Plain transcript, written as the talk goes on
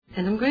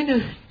And I'm going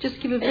to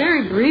just give a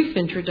very brief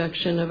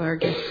introduction of our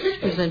guest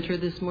presenter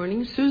this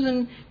morning.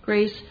 Susan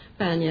Grace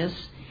Banyas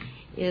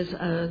is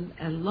a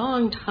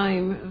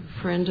long-time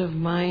friend of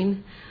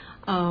mine.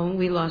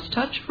 We lost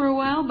touch for a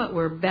while, but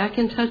we're back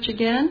in touch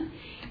again.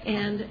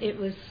 And it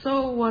was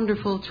so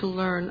wonderful to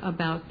learn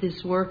about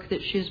this work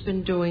that she's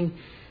been doing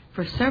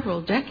for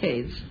several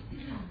decades.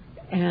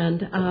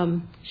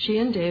 And she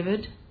and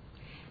David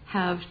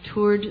have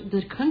toured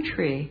the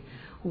country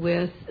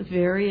with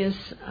various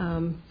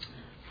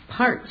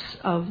parts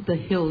of the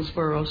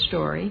Hillsborough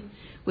story,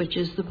 which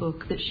is the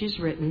book that she's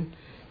written,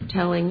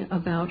 telling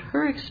about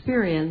her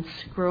experience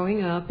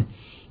growing up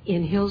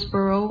in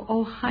Hillsborough,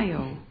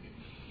 Ohio.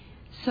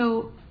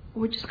 So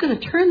we're just going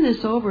to turn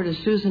this over to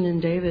Susan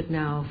and David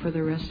now for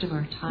the rest of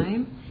our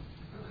time.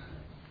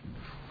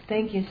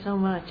 Thank you so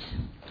much.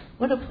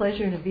 What a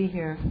pleasure to be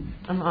here.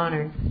 I'm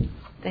honored.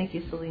 Thank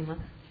you, Salima,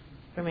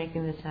 for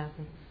making this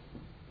happen.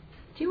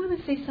 Do you want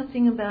to say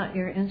something about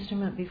your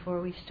instrument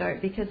before we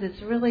start? Because it's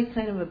really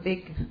kind of a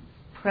big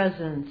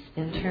presence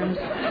in terms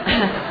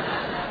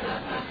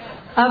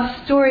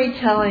of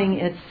storytelling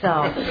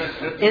itself.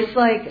 It's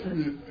like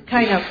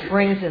kind of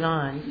brings it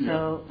on.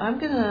 So I'm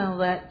going to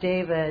let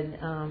David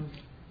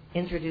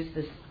introduce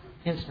this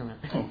instrument.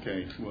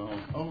 Okay, well,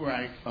 all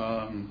right.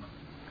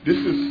 This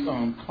is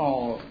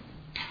called,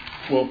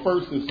 well,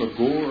 first it's a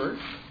gourd.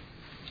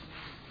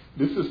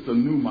 This is the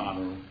new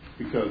model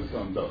because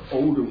the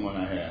older one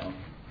I have,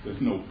 there's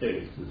no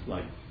pegs. It's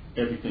like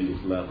everything is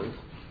level.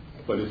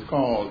 But it's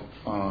called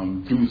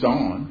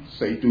Duzon.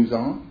 Say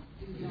Duzon.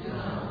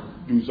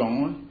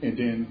 Duzon. And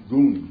then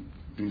Goonie.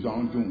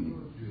 Duzon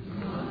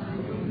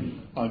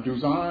Goonie.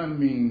 Duzon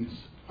means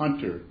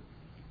hunter.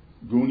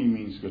 Goonie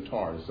means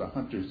guitar. It's a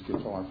hunter's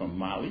guitar from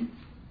Mali,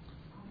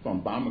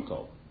 from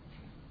Bamako.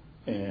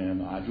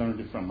 And I learned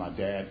it from my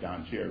dad,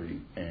 Don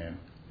Cherry. And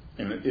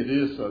it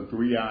is a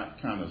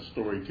griot kind of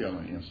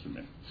storytelling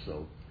instrument.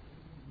 So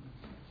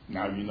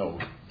now you know.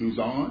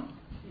 Duzon.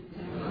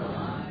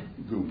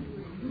 Goonie.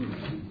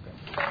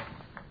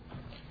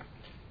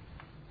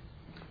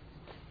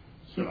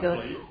 Should I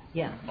play it?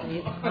 Yeah.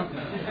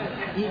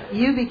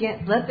 You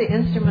begin. Let the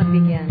instrument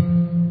begin.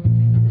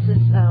 This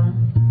is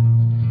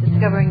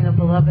discovering the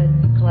beloved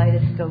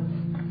Kaleidoscope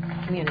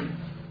community.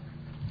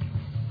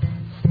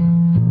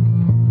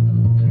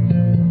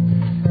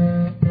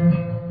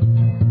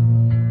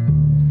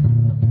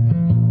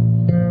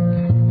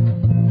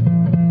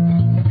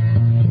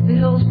 The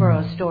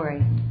Hillsborough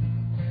story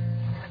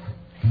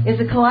is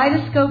a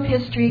kaleidoscope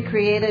history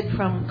created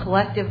from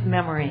collective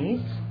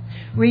memories,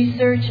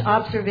 research,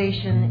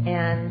 observation,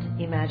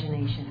 and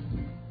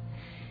imagination.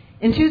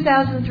 In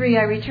 2003,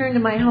 I returned to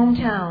my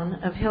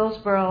hometown of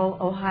Hillsborough,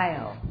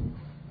 Ohio,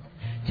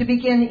 to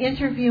begin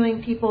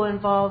interviewing people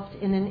involved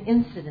in an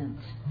incident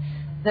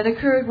that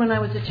occurred when I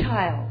was a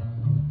child,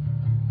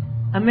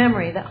 a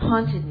memory that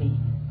haunted me.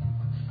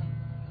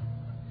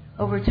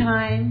 Over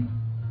time,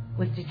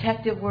 with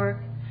detective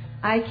work,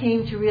 I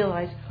came to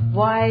realize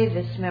why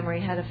this memory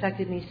had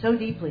affected me so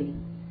deeply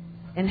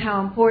and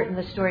how important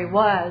the story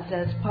was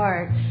as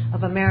part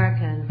of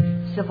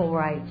American civil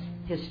rights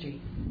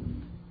history.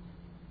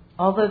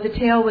 Although the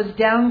tale was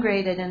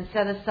downgraded and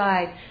set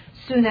aside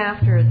soon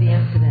after the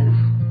incident,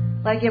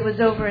 like it was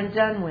over and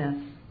done with,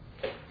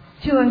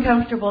 too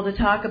uncomfortable to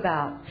talk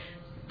about,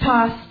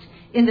 tossed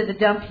into the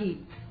dump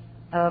heap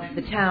of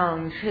the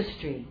town's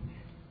history,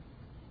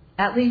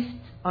 at least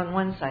on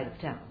one side of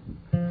town.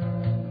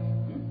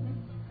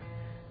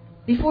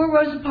 Before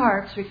Rosa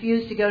Parks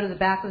refused to go to the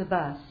back of the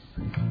bus,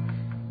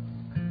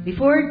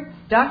 before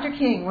Dr.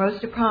 King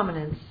rose to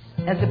prominence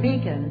as a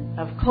beacon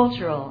of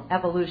cultural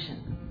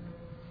evolution,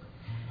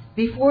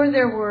 before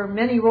there were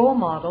many role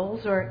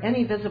models or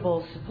any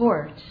visible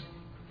support,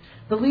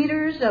 the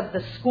leaders of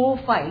the school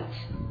fight,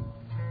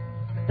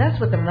 that's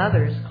what the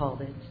mothers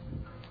called it,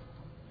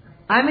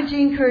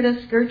 Imogene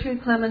Curtis,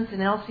 Gertrude Clemens,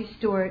 and Elsie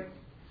Stewart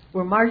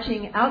were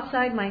marching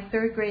outside my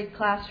third grade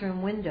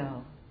classroom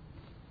window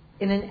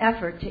in an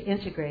effort to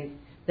integrate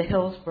the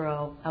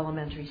Hillsborough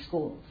elementary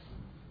schools.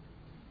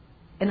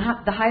 And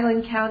the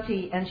Highland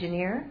County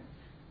engineer,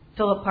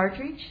 Philip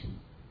Partridge,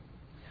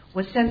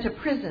 was sent to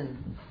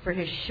prison for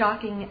his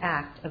shocking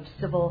act of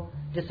civil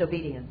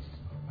disobedience.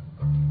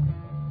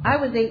 I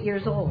was 8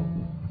 years old,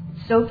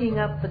 soaking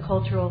up the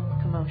cultural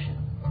commotion.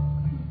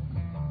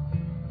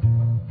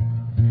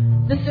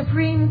 The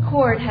Supreme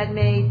Court had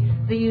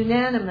made the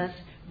unanimous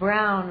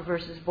Brown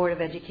versus Board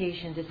of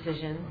Education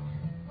decision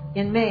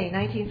in May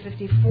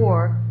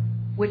 1954,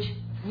 which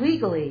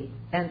legally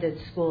ended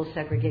school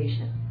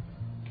segregation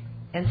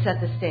and set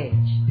the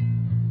stage.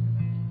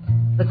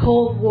 The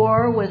Cold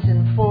War was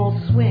in full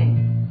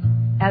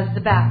swing as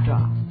the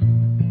backdrop,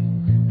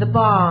 the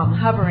bomb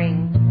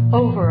hovering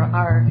over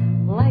our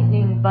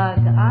lightning bug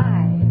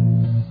eyes,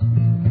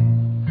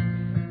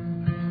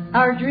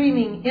 our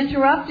dreaming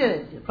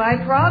interrupted by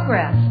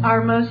progress,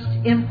 our most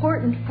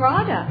important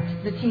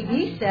product, the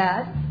TV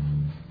said.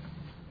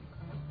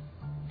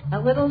 A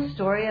little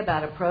story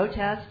about a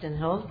protest in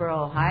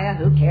Hillsborough, Ohio,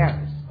 who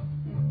cares?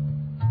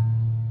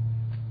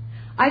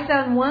 I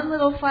found one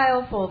little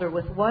file folder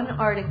with one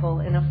article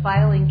in a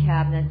filing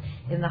cabinet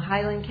in the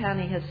Highland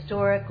County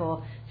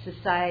Historical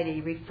Society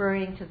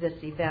referring to this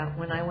event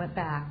when I went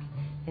back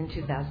in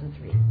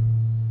 2003.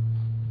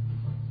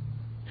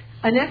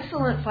 An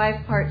excellent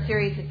 5-part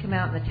series had come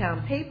out in the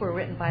town paper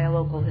written by a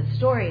local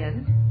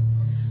historian.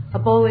 A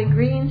Bowling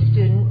Green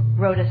student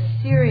wrote a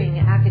searing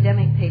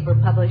academic paper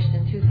published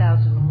in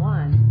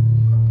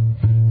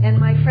 2001. And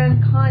my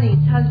friend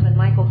Connie's husband,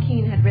 Michael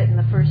Keene, had written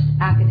the first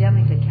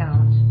academic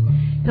account,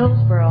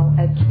 Hillsborough,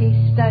 a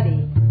case study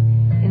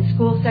in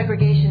school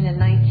segregation in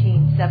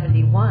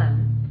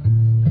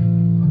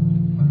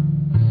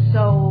 1971.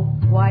 So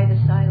why the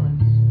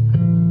silence?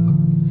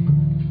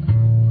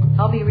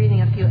 I'll be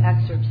reading a few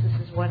excerpts. This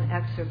is one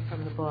excerpt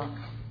from the book.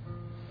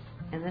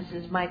 And this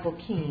is Michael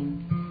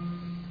Keene.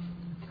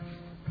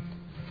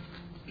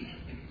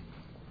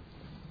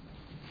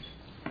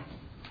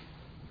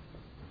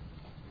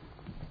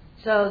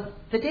 So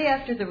the day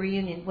after the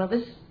reunion,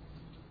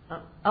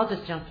 I'll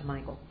just jump to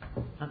Michael.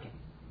 Okay.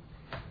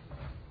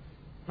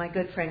 My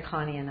good friend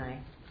Connie and I,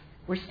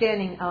 we're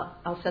standing,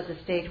 I'll set the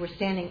stage, we're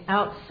standing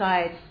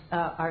outside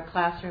our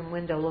classroom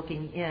window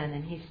looking in,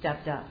 and he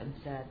stepped up and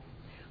said,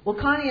 well,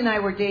 Connie and I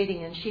were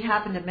dating, and she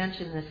happened to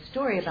mention this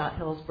story about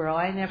Hillsborough.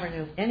 I never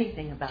knew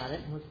anything about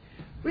it and was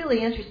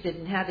really interested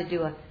and had to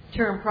do a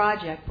term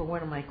project for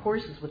one of my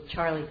courses with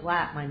Charlie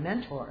Blatt, my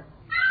mentor.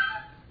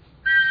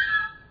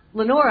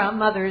 Lenora,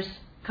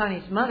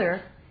 Connie's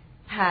mother,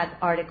 had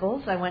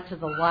articles. I went to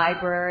the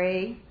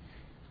library,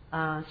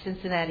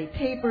 Cincinnati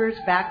papers,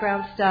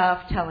 background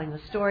stuff, telling the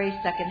story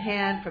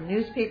secondhand from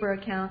newspaper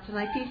accounts, and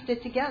I pieced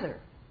it together.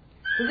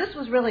 So this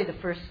was really the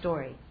first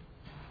story.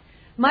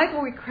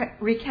 Michael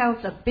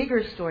recounts a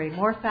bigger story,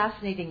 more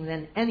fascinating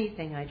than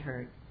anything I'd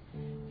heard,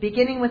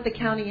 beginning with the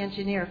county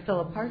engineer,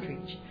 Philip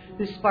Partridge,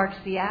 who sparks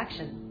the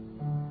action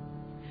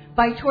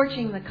by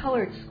torching the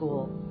colored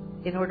school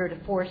in order to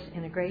force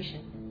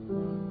integration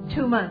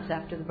 2 months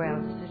after the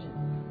Brown decision.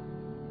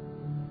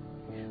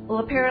 Well,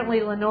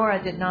 apparently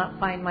Lenora did not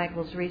find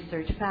Michael's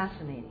research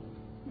fascinating.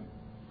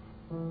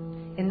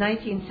 In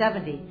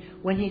 1970,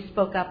 when he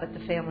spoke up at the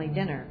family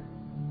dinner,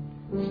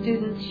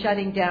 students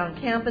shutting down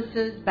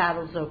campuses,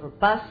 battles over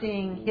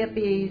busing,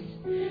 hippies,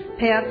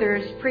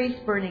 Panthers,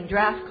 priests burning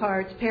draft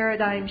cards,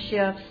 paradigm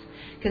shifts,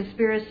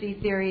 conspiracy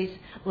theories,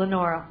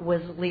 Lenora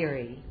was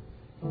leery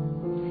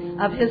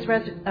of his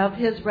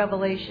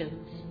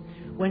revelations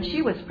when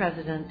she was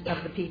president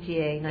of the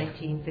PTA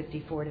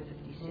 1954 to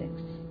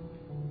 56.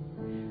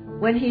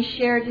 When he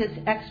shared his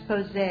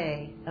expose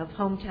of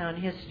hometown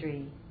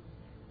history,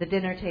 the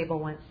dinner table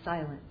went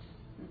silent.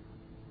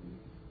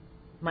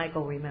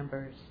 Michael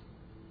remembers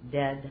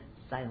dead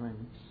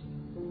silence.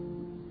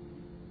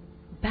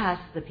 Pass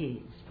the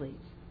peas, please.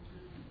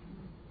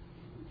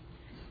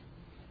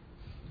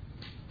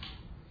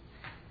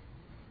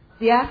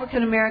 The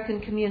African American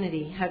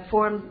community had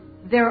formed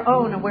their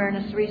own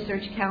Awareness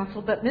Research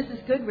Council, but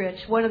Mrs.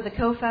 Goodrich, one of the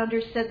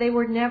co-founders, said they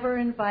were never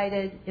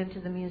invited into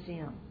the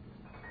museum.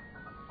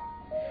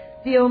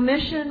 The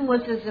omission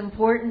was as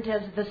important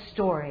as the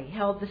story,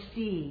 held the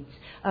seeds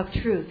of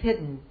truth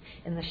hidden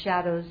in the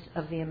shadows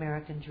of the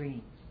American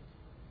dream.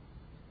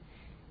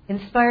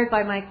 Inspired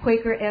by my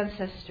Quaker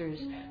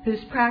ancestors,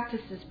 whose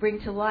practices bring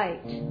to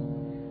light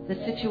the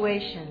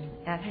situation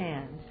at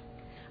hand,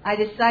 I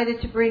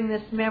decided to bring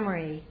this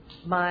memory,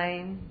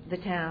 mine, the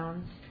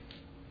town's,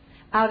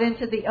 out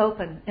into the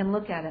open and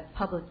look at it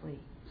publicly.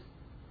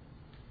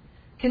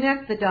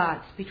 Connect the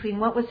dots between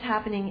what was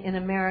happening in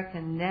America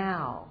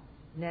now,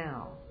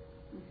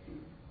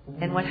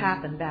 and what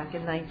happened back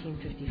in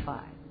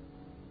 1955.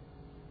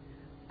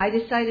 I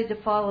decided to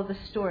follow the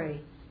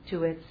story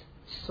to its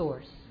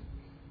source.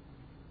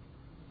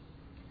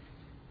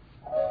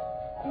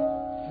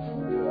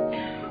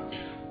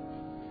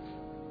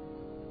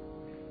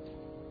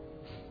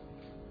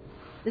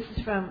 This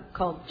is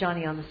called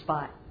Johnny on the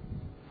Spot.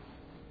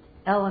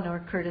 Eleanor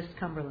Curtis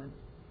Cumberland.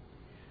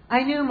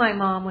 I knew my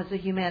mom was a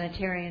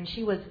humanitarian.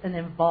 She was an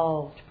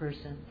involved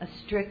person, a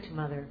strict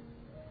mother,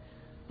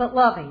 but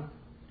loving.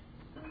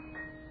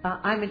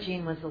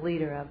 Imogene was the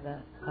leader of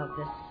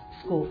this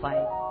school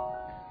fight.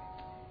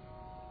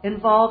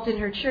 Involved in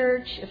her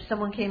church. If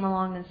someone came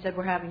along and said,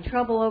 we're having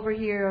trouble over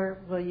here,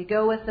 will you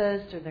go with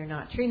us? Or they're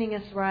not treating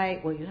us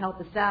right, will you help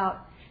us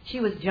out? She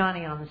was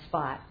Johnny on the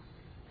spot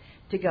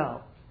to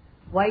go.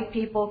 White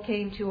people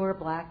came to her,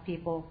 black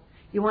people.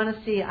 You want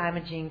to see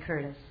Imogene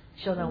Curtis.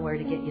 She'll know where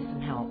to get you some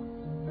help.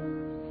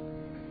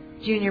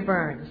 Junior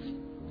Burns.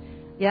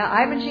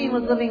 Yeah, Imogene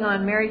was living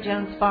on Mary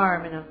Jones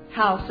Farm in a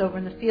house over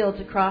in the fields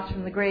across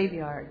from the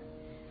graveyard.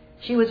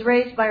 She was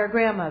raised by her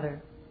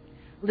grandmother,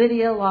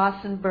 Lydia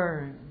Lawson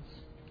Burns.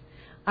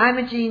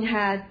 Imogene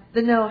had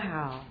the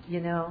know-how,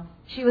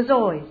 She was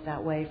always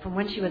that way from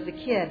when she was a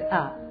kid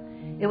up.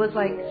 It was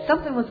like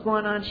something was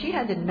going on. She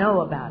had to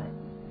know about it.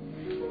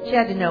 She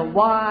had to know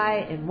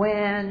why and when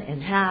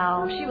and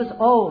how. She was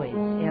always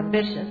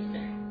ambitious.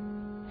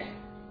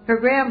 Her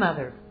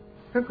grandmother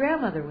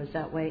was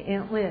that way,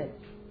 Aunt Lyd.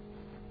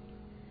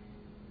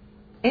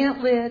 Aunt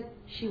Lyd,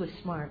 she was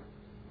smart.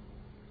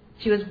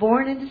 She was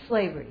born into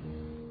slavery.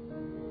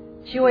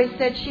 She always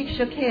said she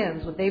shook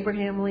hands with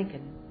Abraham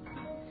Lincoln.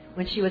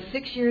 When she was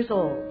 6 years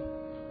old,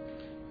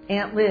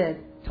 Aunt Lyd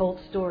told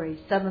stories.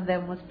 Some of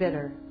them was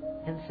bitter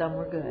and some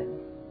were good.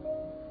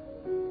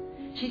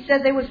 She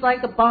said they was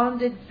like a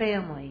bonded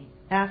family.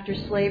 After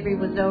slavery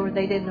was over,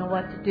 they didn't know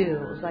what to do.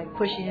 It was like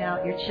pushing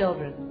out your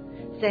children,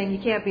 saying you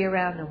can't be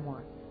around no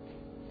more.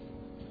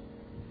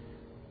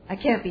 I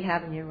can't be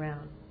having you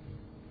around.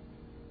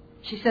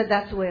 She said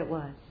that's the way it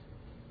was.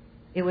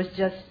 It was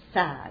just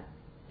sad,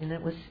 and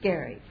it was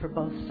scary for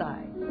both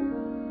sides.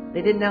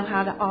 They didn't know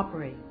how to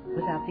operate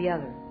without the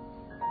other.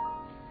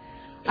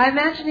 I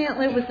imagine Aunt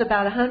Lyd was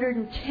about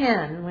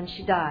 110 when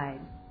she died.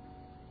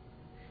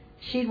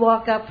 She'd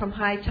walk up from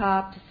High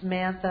Top to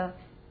Samantha,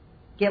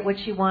 get what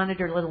she wanted,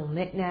 her little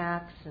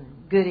knickknacks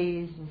and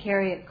goodies, and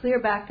carry it clear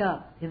back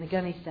up in the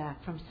gunny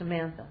sack from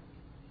Samantha.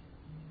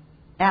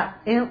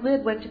 Aunt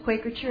Lyd went to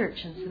Quaker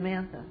Church in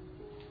Samantha.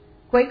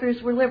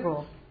 Quakers were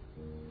liberal.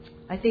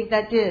 I think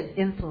that did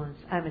influence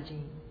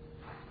Imogene.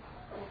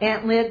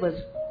 Aunt Lyd was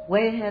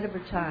way ahead of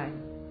her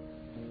time.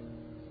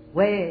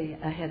 Way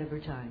ahead of her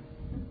time.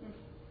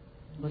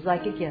 It was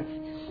like a gift.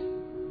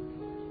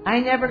 I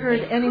never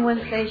heard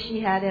anyone say she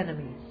had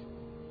enemies.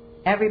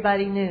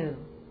 Everybody knew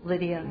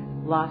Lydia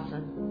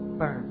Lawson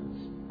Burns.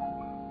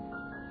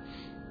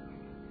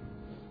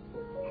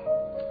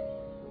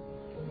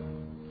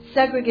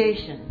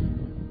 Segregation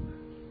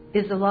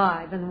is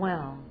alive and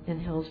well in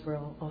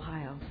Hillsboro,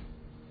 Ohio.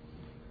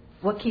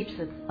 What keeps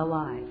it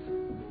alive?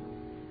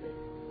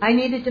 I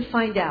needed to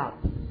find out,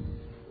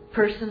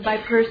 person by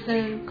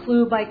person,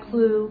 clue by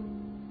clue,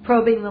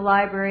 probing the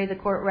library, the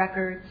court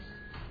records,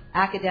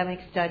 academic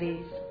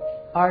studies,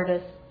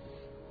 artists,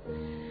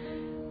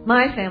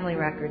 my family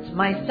records,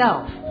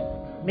 myself,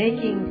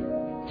 making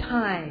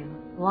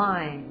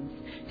timelines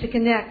to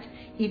connect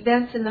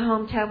events in the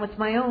hometown with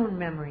my own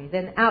memory,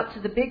 then out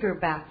to the bigger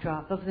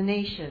backdrop of the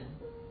nation,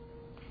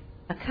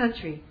 a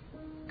country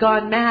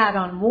gone mad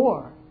on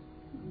war.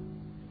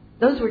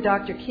 Those were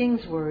Dr.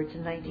 King's words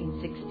in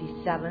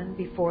 1967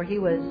 before he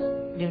was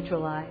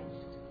neutralized.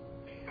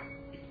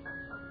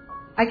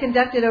 I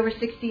conducted over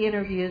 60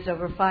 interviews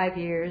over 5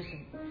 years,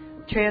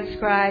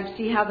 transcribed,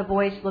 see how the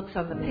voice looks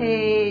on the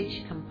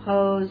page,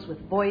 compose with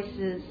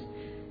voices.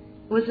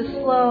 It was a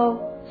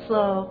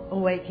slow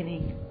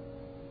awakening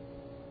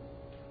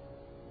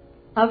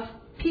of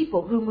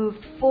people who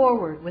moved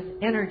forward with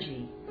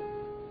energy,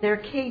 their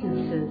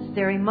cadences,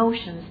 their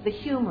emotions, the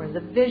humor,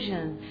 the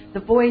vision, the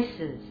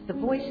voices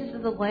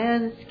of the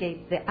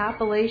landscape, the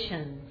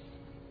Appalachians,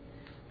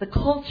 the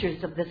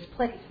cultures of this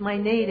place, my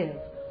native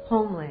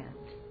homeland.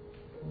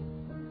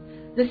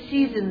 The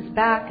seasons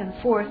back and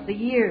forth, the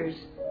years,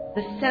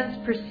 the sense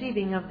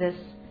perceiving of this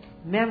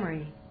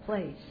memory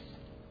place.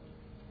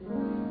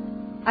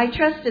 I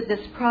trusted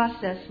this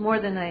process more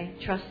than I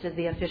trusted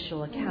the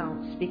official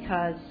accounts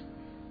because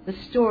the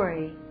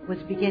story was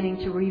beginning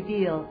to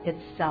reveal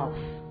itself.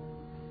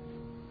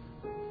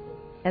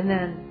 And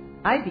then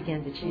I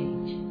began to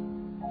change.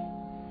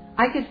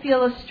 I could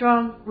feel a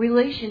strong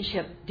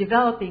relationship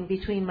developing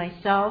between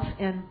myself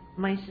and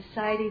my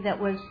society that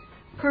was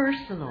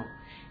personal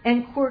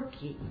and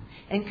quirky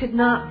and could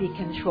not be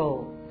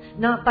controlled,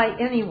 not by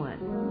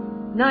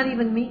anyone, not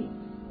even me.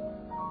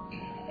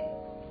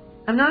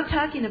 I'm not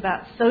talking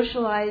about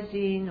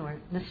socializing or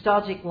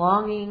nostalgic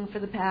longing for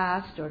the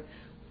past or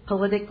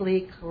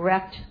politically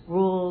correct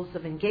rules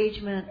of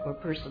engagement or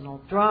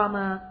personal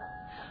drama,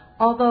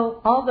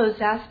 although all those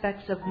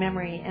aspects of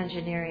memory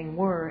engineering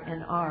were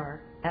and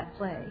are at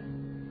play.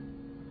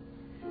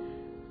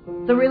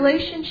 The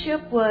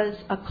relationship was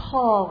a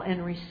call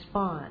and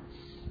response.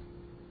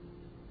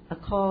 A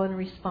call and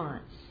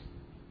response.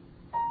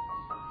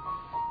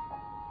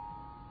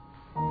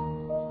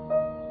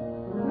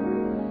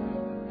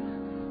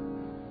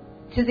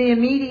 To the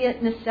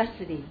immediate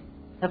necessity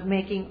of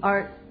making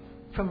art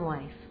from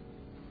life.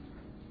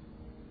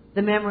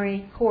 The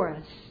memory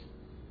chorus,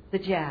 the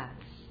jazz.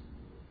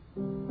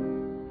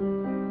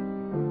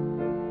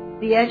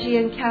 The edgy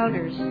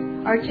encounters,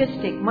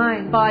 artistic,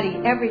 mind, body,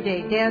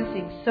 everyday,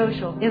 dancing,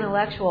 social,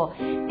 intellectual,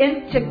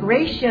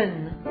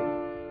 integration.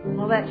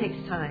 Well, that takes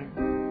time.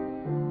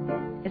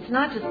 It's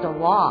not just a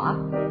law.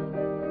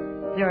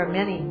 There are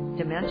many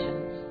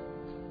dimensions.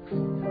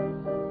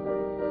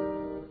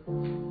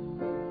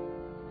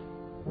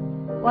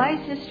 Why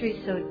is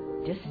history so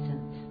distant?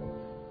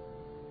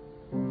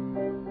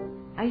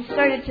 I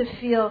started to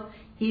feel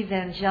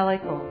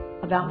evangelical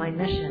about my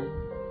mission.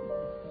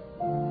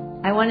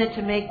 I wanted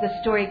to make the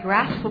story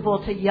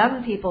graspable to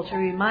young people to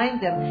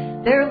remind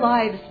them their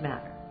lives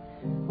matter.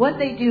 What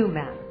they do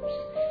matters.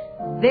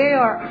 They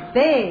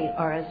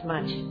are as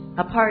much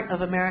a part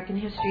of American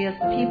history as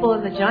the people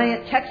in the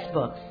giant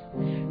textbooks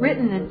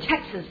written in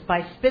Texas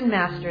by spin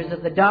masters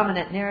of the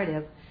dominant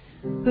narrative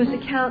whose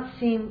accounts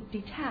seem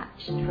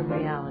detached from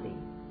reality.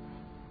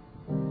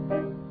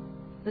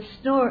 The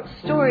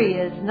story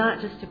is not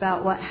just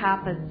about what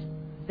happened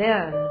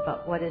then,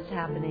 but what is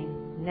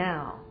happening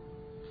now.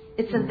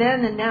 It's a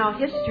then and now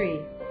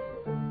history.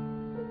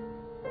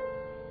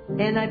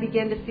 And I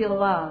began to feel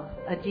love,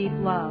 a deep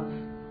love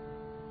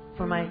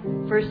for my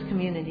first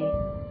community,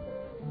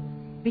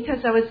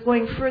 because I was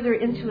going further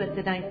into it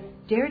than I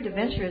dared to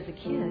venture as a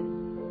kid,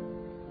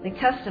 than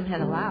custom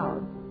had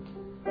allowed.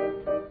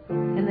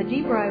 And the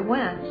deeper I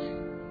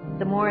went,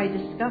 the more I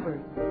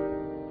discovered.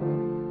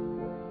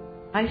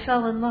 I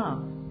fell in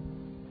love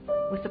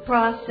with the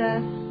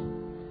process,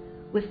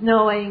 with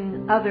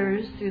knowing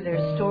others through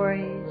their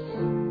stories,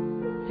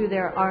 through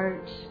their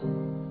art.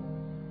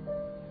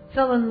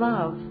 Fell in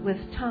love with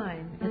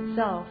time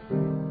itself.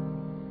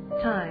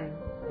 Time,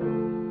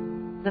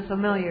 the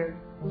familiar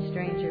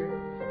stranger.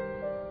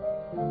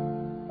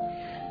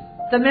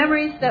 The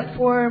memories that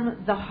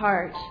form the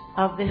heart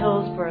of the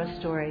Hillsborough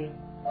story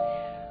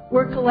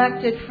were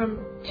collected from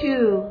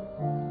two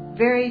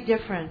very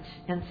different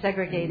and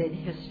segregated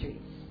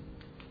histories,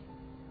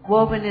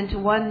 woven into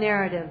one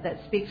narrative that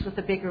speaks with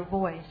a bigger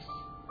voice.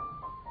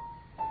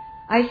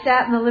 I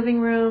sat in the living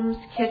rooms,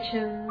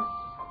 kitchens,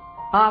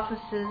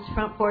 offices,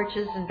 front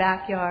porches, and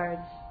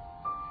backyards,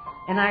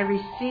 and I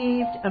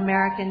received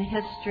American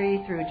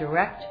history through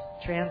direct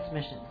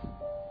transmission,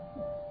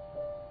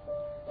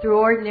 through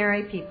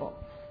ordinary people,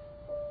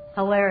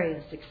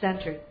 hilarious,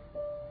 eccentric,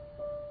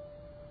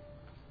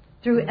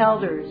 through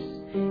elders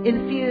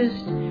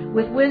infused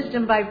with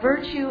wisdom by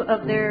virtue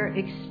of their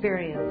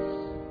experience,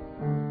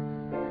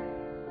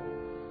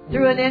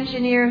 through an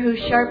engineer who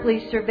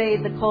sharply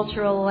surveyed the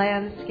cultural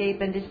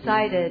landscape and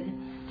decided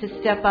to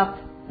step up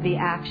the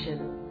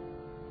action,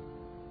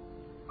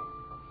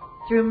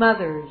 through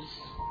mothers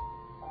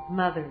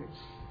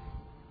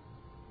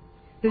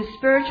whose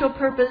spiritual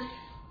purpose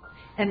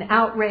and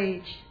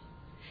outrage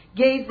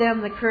gave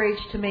them the courage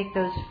to make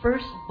those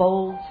first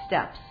bold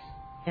steps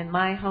in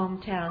my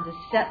hometown to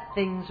set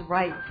things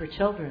right for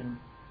children.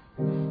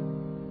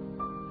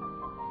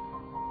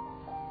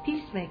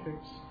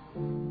 Peacemakers,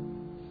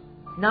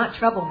 not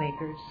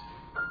troublemakers.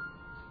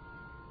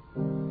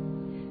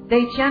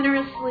 They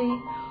generously,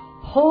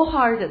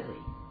 wholeheartedly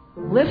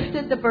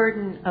lifted the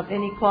burden of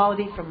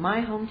inequality from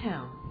my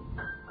hometown.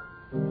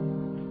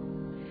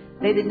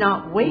 They did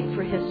not wait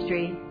for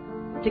history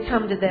to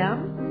come to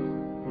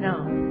them.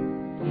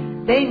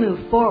 No. They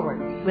moved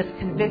forward with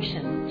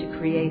conviction to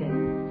create it.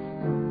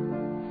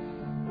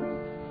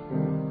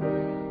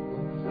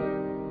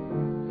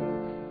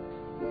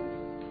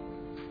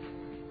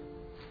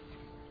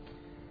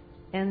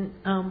 And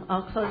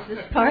I'll close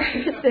this part.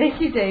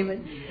 Thank you,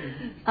 David.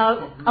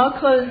 I'll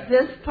close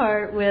this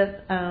part with,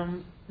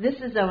 this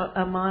is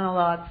a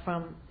monologue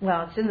from,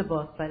 well, it's in the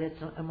book, but it's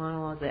a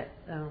monologue that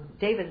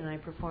David and I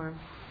performed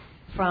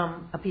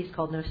from a piece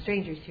called No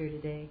Strangers Here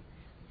Today,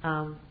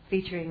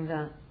 featuring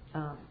the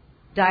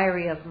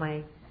diary of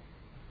my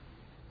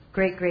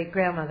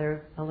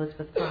great-great-grandmother,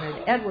 Elizabeth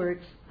Conrad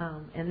Edwards.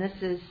 And this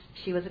is,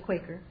 she was a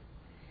Quaker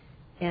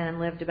and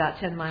lived about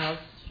 10 miles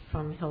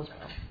from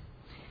Hillsborough.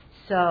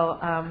 So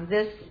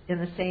this in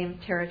the same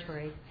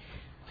territory.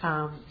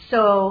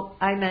 So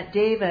I met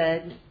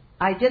David.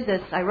 I did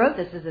this. I wrote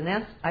this as an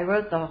essay. I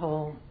wrote the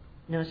whole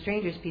No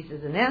Strangers piece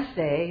as an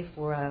essay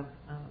for a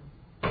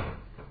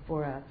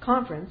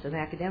conference, an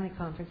academic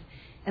conference,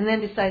 and then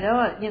decided,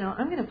 I'm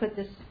going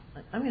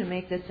to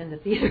make this into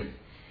theater,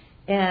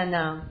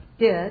 and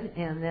did.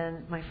 And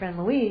then my friend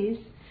Louise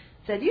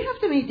said, "You have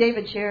to meet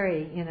David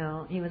Cherry."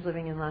 He was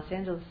living in Los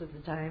Angeles at the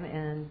time,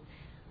 and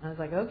I was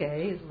like,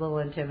 okay, he's a little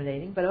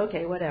intimidating, but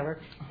okay, whatever.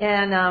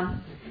 And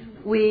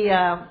we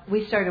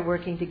started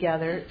working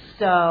together.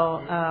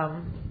 So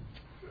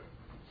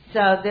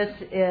this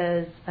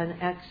is an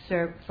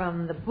excerpt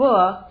from the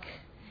book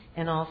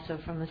and also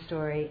from the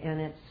story,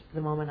 and it's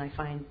the moment I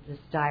find this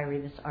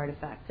diary, this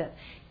artifact that,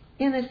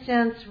 in a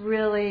sense,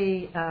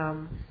 really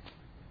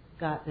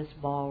got this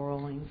ball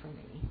rolling for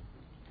me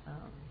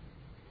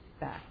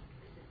back.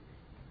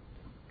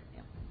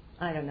 Yeah.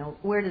 I don't know.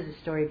 Where does the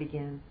story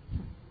begin?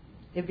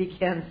 It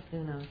begins,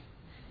 who knows.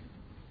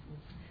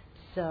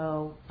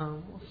 So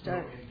we'll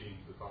start.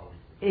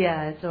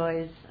 Yeah, it's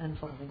always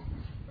unfolding.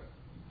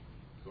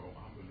 So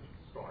I'm going to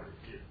start it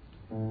here.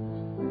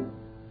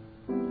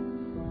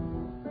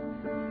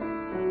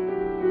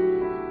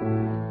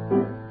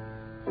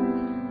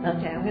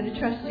 Okay, I'm going to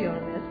trust you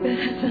on this.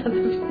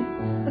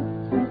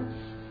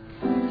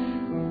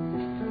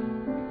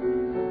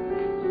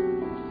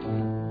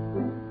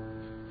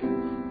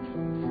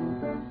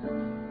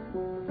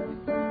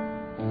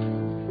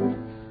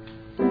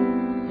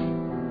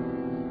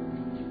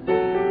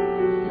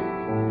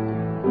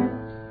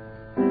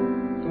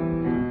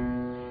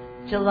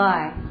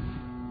 July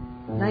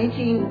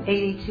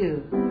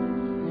 1982.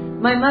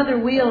 My mother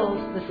wheels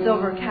the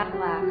silver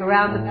Cadillac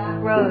around the back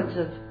roads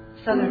of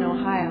southern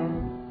Ohio.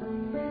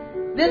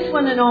 This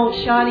one an old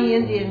Shawnee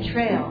Indian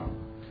trail.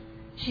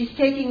 She's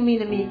taking me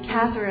to meet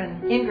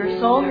Catherine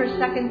Ingersoll, her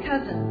second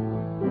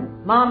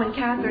cousin. Mom and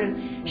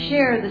Catherine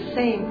share the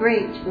same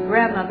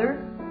great-grandmother,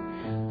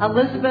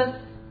 Elizabeth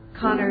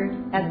Conrad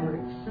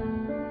Edwards.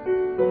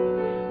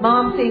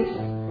 Mom thinks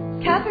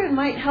Catherine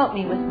might help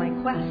me with my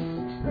quest.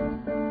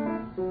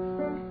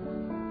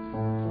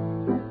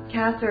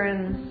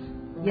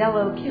 Catherine's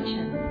yellow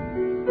kitchen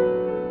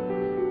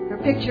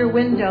picture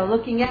window,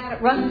 looking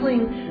at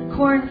rustling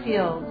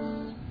cornfields.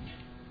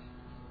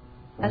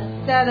 A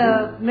set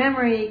of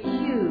memory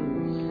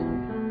cues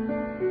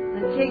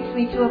that takes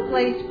me to a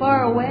place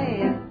far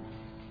away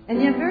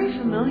and yet very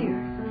familiar.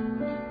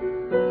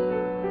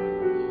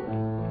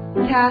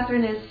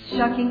 Catherine is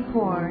shucking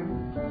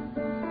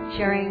corn,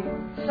 sharing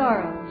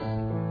sorrows.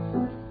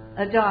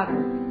 A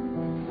daughter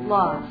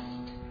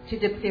lost to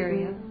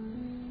diphtheria.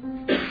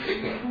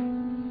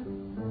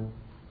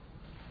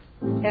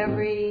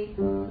 Every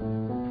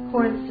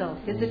corn silk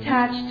is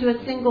attached to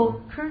a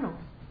single kernel.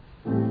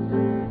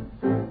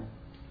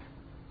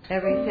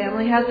 Every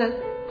family has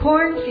a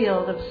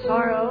cornfield of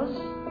sorrows.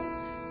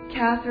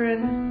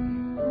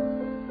 Catherine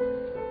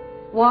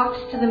walks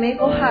to the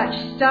maple hutch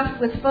stuffed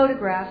with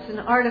photographs and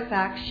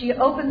artifacts. She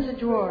opens a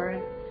drawer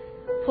and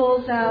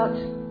pulls out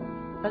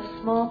a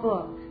small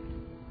book.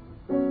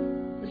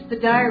 It's the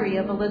diary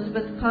of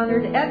Elizabeth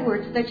Conard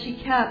Edwards that she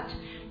kept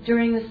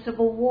during the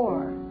Civil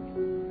War,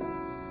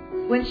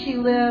 when she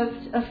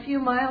lived a few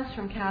miles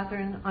from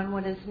Catherine on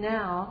what is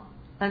now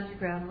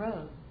Underground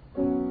Road.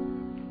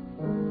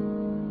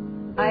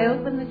 I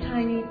open the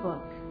tiny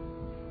book.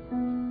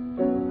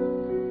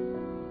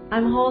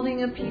 I'm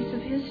holding a piece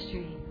of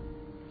history,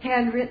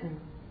 handwritten.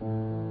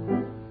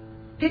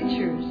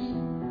 Pictures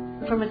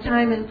from a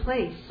time and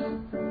place.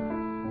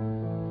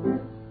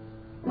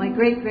 My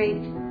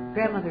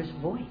great-great-grandmother's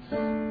voice.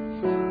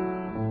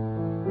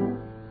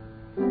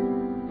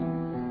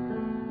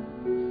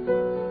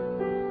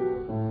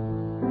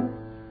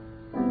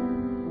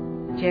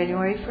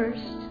 January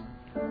 1st,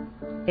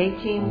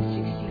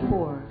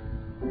 1864.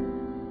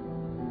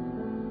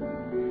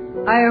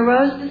 I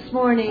arose this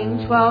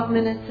morning 12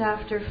 minutes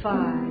after 5,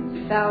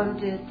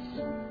 found it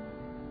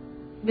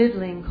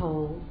middling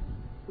cold.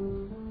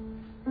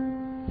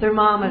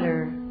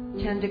 Thermometer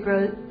 10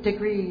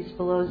 degrees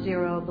below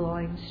zero,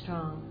 blowing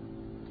strong.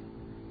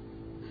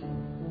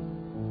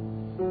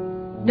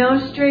 No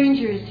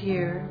strangers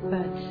here,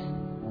 but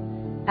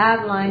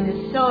Adeline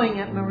is sewing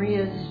at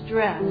Maria's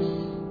dress.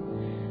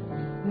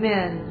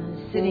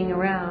 Men sitting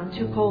around,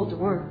 too cold to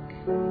work.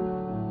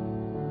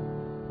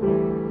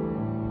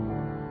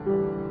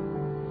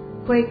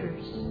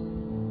 Quakers,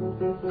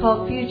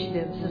 called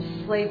fugitives of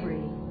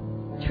slavery,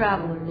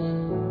 travelers,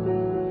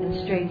 and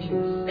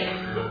strangers.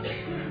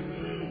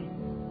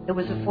 It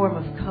was a form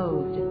of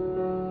code.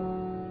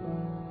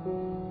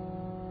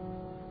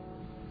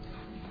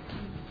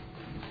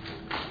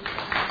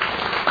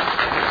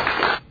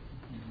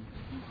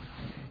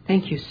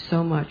 Thank you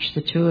so much,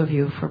 the two of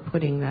you, for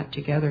putting that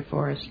together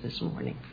for us this morning.